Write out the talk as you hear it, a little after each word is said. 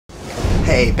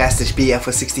Hey, Bastish BF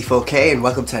for 64K and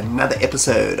welcome to another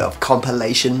episode of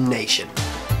Compilation Nation.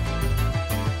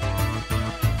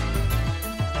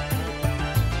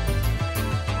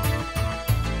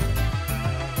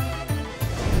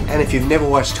 And if you've never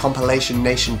watched Compilation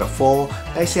Nation before,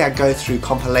 basically I go through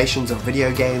compilations of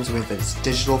video games, whether it's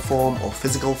digital form or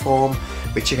physical form.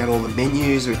 We check out all the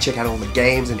menus, we check out all the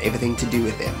games and everything to do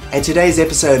with them. And today's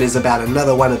episode is about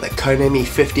another one of the Konami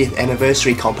 50th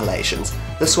Anniversary compilations.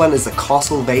 This one is the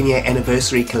Castlevania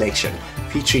Anniversary Collection,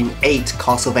 featuring 8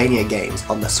 Castlevania games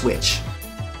on the Switch.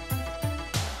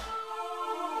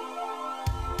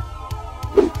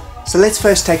 So let's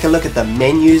first take a look at the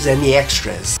menus and the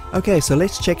extras. Okay, so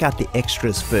let's check out the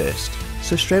extras first.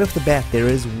 So straight off the bat, there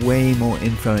is way more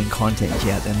info and content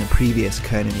here than the previous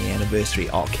Konami Anniversary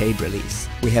arcade release.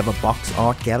 We have a box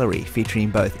art gallery featuring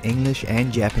both English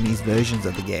and Japanese versions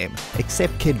of the game,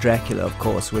 except Kid Dracula of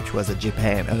course, which was a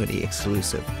Japan-only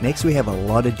exclusive. Next we have a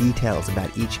lot of details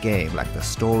about each game, like the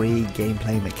story,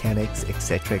 gameplay mechanics,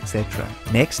 etc, etc.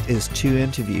 Next is 2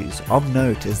 interviews. Of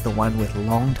note is the one with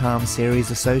longtime series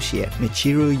associate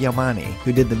Michiru Yamane,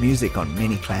 who did the music on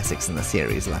many classics in the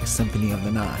series like Symphony of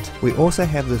the Night. We also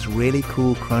have this really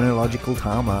cool chronological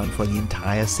timeline for the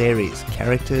entire series,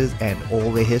 characters and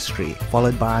all their history,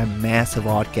 followed by a massive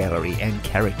art gallery and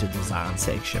character design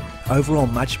section. Overall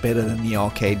much better than the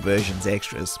arcade version's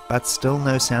extras, but still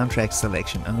no soundtrack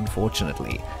selection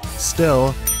unfortunately.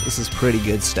 Still, this is pretty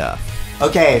good stuff.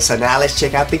 Okay, so now let's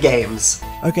check out the games.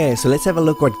 Okay, so let's have a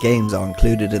look what games are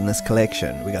included in this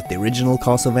collection. We got the original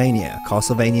Castlevania,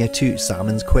 Castlevania 2,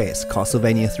 Simon's Quest,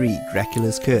 Castlevania 3,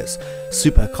 Dracula's Curse,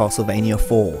 Super Castlevania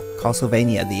 4,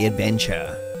 Castlevania The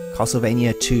Adventure,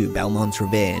 Castlevania 2, Belmont's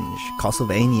Revenge,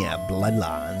 Castlevania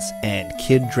Bloodlines, and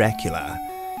Kid Dracula,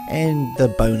 and the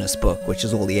bonus book, which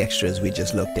is all the extras we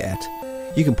just looked at.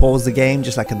 You can pause the game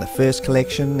just like in the first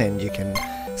collection, and you can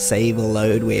save or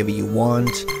load wherever you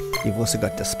want. You've also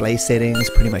got display settings,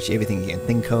 pretty much everything you can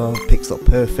think of, pixel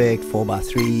perfect,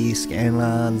 4:3, scan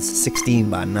lines,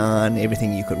 16:9,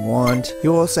 everything you could want.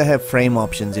 You also have frame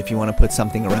options if you want to put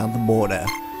something around the border.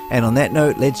 And on that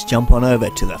note, let's jump on over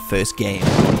to the first game.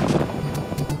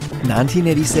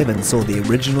 1987 saw the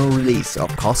original release of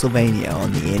Castlevania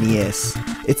on the NES.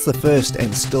 It's the first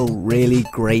and still really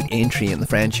great entry in the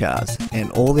franchise,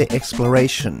 and all the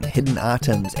exploration, hidden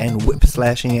items and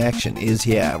whip-slashing action is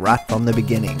here right from the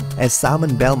beginning. As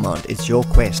Simon Belmont, it's your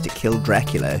quest to kill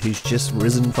Dracula, who's just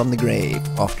risen from the grave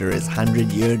after his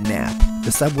 100-year nap.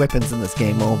 The sub-weapons in this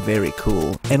game are very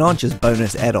cool, and aren't just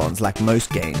bonus add-ons like most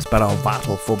games, but are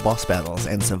vital for boss battles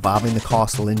and surviving the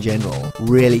castle in general.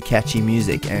 Really catchy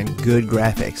music and good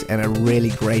graphics, and a really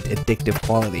great addictive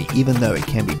quality, even though it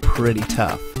can be pretty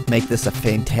tough. Make this a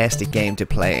fantastic game to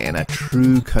play and a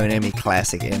true Konami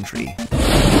classic entry.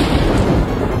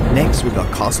 Next we got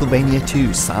Castlevania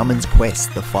 2 Simon's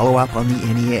Quest, the follow-up on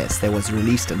the NES that was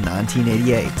released in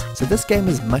 1988. So this game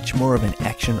is much more of an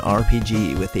action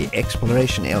RPG with the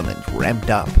exploration element ramped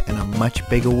up and a much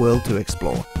bigger world to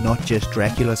explore, not just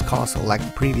Dracula's castle like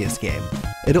the previous game.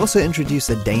 It also introduced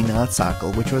a day-night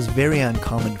cycle, which was very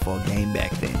uncommon for a game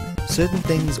back then. Certain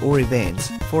things or events,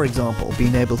 for example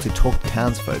being able to talk to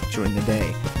townsfolk during the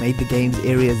day, made the game's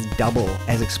areas double,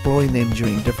 as exploring them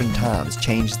during different times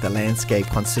changed the landscape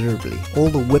considerably. All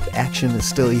the whip action is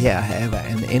still here however,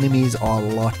 and the enemies are a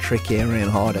lot trickier and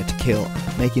harder to kill,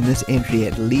 making this entry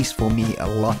at least for me a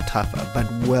lot tougher,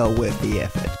 but well worth the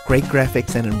effort. Great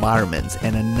graphics and environments,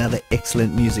 and another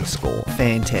excellent music score.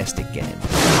 Fantastic game.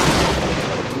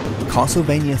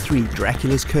 Castlevania 3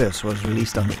 Dracula's Curse was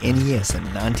released on the NES in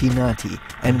 1990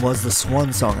 and was the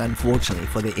swan song unfortunately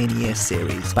for the NES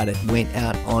series, but it went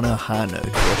out on a high note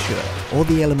for sure. All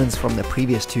the elements from the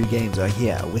previous 2 games are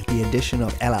here, with the addition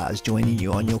of allies joining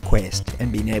you on your quest and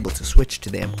being able to switch to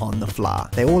them on the fly.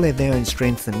 They all have their own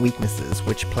strengths and weaknesses,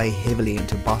 which play heavily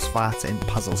into boss fights and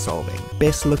puzzle solving.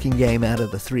 Best looking game out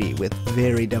of the 3, with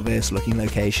very diverse looking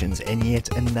locations and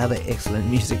yet another excellent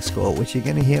music score, which you're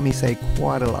going to hear me say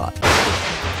quite a lot.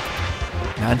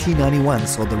 1991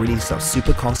 saw the release of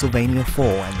Super Castlevania 4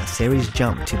 and the series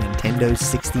jumped to Nintendo's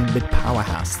 16-bit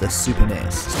powerhouse, the Super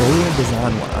NES. Story and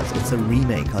design-wise, it's a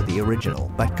remake of the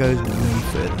original, but goes way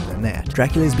further than that.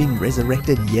 Dracula's being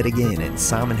resurrected yet again and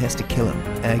Simon has to kill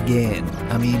him. Again.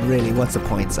 I mean, really, what's the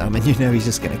point, Simon? You know he's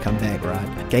just gonna come back, right?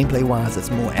 Gameplay-wise,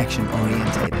 it's more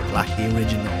action-orientated, like the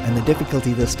original, and the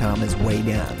difficulty this time is way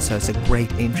down, so it's a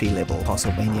great entry-level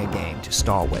Castlevania game to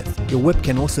start with. Your whip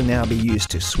can also now be used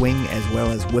to swing as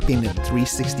well as whipping at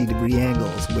 360-degree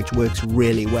angles, which works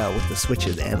really well with the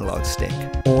Switch's analog stick.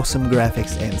 Awesome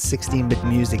graphics and 16-bit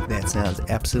music that sounds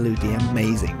absolutely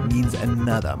amazing means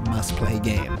another must-play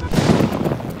game.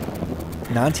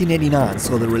 1989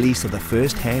 saw the release of the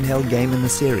first handheld game in the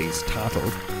series,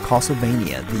 titled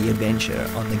Castlevania The Adventure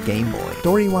on the Game Boy.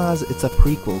 Story-wise, it's a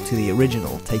prequel to the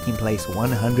original, taking place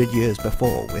 100 years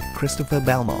before, with Christopher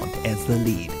Belmont as the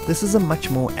lead. This is a much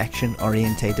more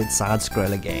action-orientated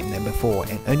side-scroller game than before,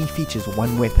 and only features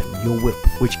one weapon, your whip,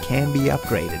 which can be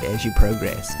upgraded as you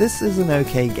progress. This is an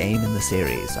okay game in the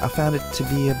series. I found it to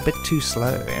be a bit too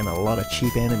slow and a lot of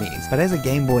cheap enemies, but as a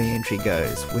Game Boy entry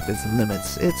goes, with its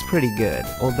limits, it's pretty good.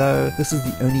 Although this is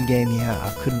the only game here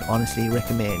I couldn't honestly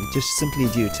recommend, just simply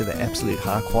due to the absolute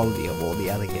high quality of all the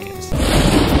other games.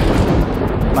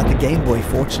 But the Game Boy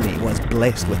fortunately was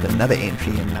blessed with another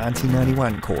entry in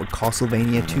 1991 called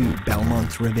Castlevania 2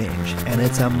 Belmont's Revenge, and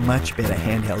it's a much better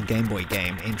handheld Game Boy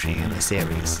game entry in the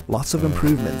series. Lots of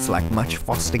improvements like much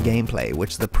faster gameplay,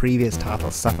 which the previous title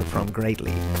suffered from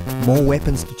greatly, more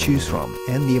weapons to choose from,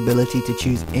 and the ability to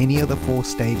choose any of the 4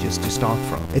 stages to start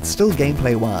from. It's still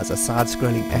gameplay-wise a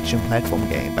side-scrolling action platform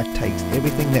game, but takes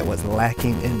everything that was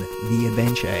lacking in The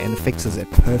Adventure and fixes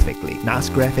it perfectly. Nice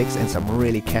graphics and some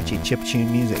really catchy chiptune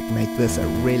music make this a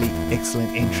really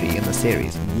excellent entry in the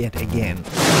series yet again.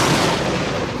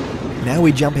 Now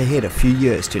we jump ahead a few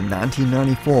years to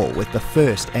 1994 with the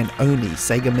first and only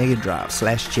Sega Mega Drive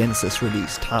 / Genesis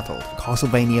release titled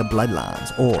Castlevania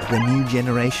Bloodlines, or The New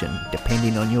Generation,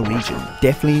 depending on your region.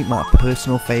 Definitely my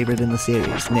personal favorite in the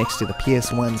series, next to the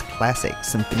PS1's classic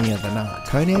Symphony of the Night.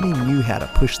 Konami knew how to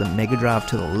push the Mega Drive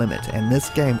to the limit, and this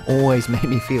game always made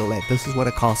me feel that this is what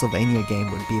a Castlevania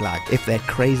game would be like if that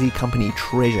crazy company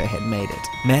Treasure had made it.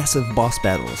 Massive boss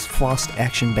battles, fast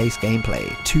action-based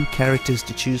gameplay, 2 characters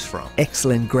to choose from,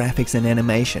 excellent graphics and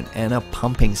animation, and a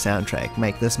pumping soundtrack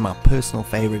make this my personal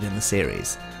favorite in the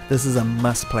series. This is a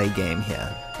must-play game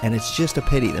here, and it's just a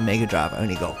pity the Mega Drive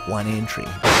only got 1 entry.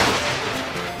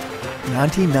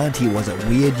 1990 was a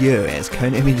weird year as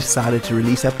Konami decided to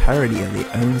release a parody of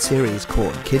their own series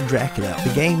called Kid Dracula.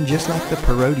 The game, just like the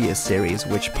Parodius series,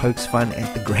 which pokes fun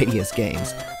at the Gradius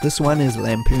games, this one is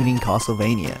lampooning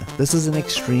Castlevania. This is an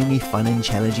extremely fun and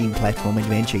challenging platform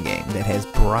adventure game that has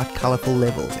bright colourful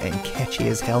levels and catchy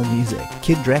as hell music.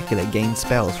 Kid Dracula gains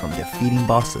spells from defeating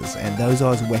bosses, and those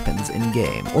are his weapons in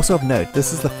game. Also of note,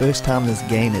 this is the first time this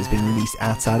game has been released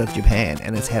outside of Japan,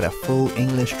 and it's had a full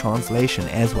English translation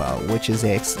as well, which is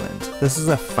excellent. This is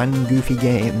a fun, goofy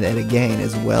game that again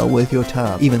is well worth your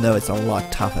time, even though it's a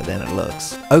lot tougher than it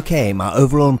looks. Okay, my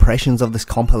overall impressions of this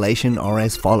compilation are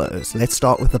as follows. Let's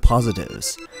start with the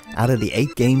positives. Out of the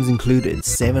 8 games included,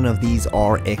 7 of these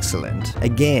are excellent.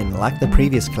 Again, like the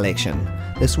previous collection,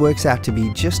 this works out to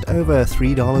be just over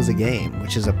 $3 a game,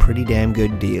 which is a pretty damn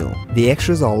good deal. The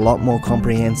extras are a lot more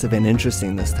comprehensive and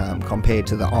interesting this time compared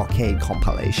to the arcade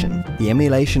compilation. The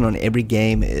emulation on every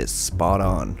game is spot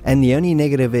on. And the only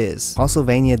negative is,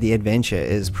 Castlevania The Adventure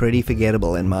is pretty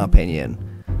forgettable in my opinion.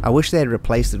 I wish they had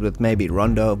replaced it with maybe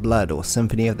Rondo of Blood or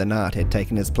Symphony of the Night had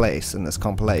taken its place in this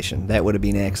compilation. That would have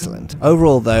been excellent.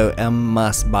 Overall though, a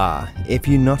must buy. If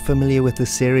you're not familiar with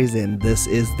this series, then this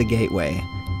is the gateway.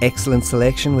 Excellent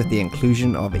selection with the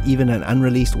inclusion of even an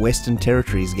unreleased Western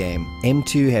Territories game.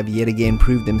 M2 have yet again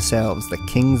proved themselves the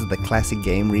kings of the classic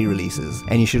game re-releases,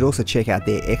 and you should also check out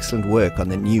their excellent work on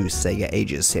the new Sega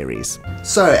Ages series.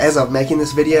 So, as of making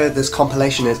this video, this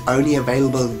compilation is only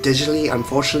available digitally,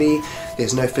 unfortunately.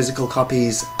 There's no physical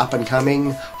copies up and coming.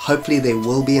 Hopefully there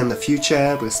will be in the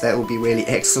future, because that will be really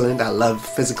excellent. I love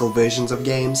physical versions of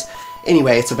games.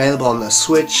 Anyway, it's available on the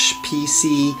Switch,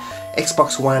 PC,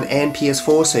 Xbox One and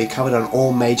PS4, so you're covered on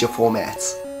all major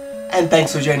formats. And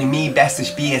thanks for joining me,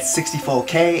 Bastish B at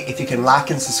 64K. If you can like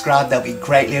and subscribe, that'll be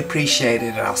greatly appreciated,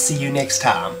 and I'll see you next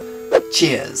time.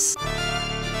 Cheers!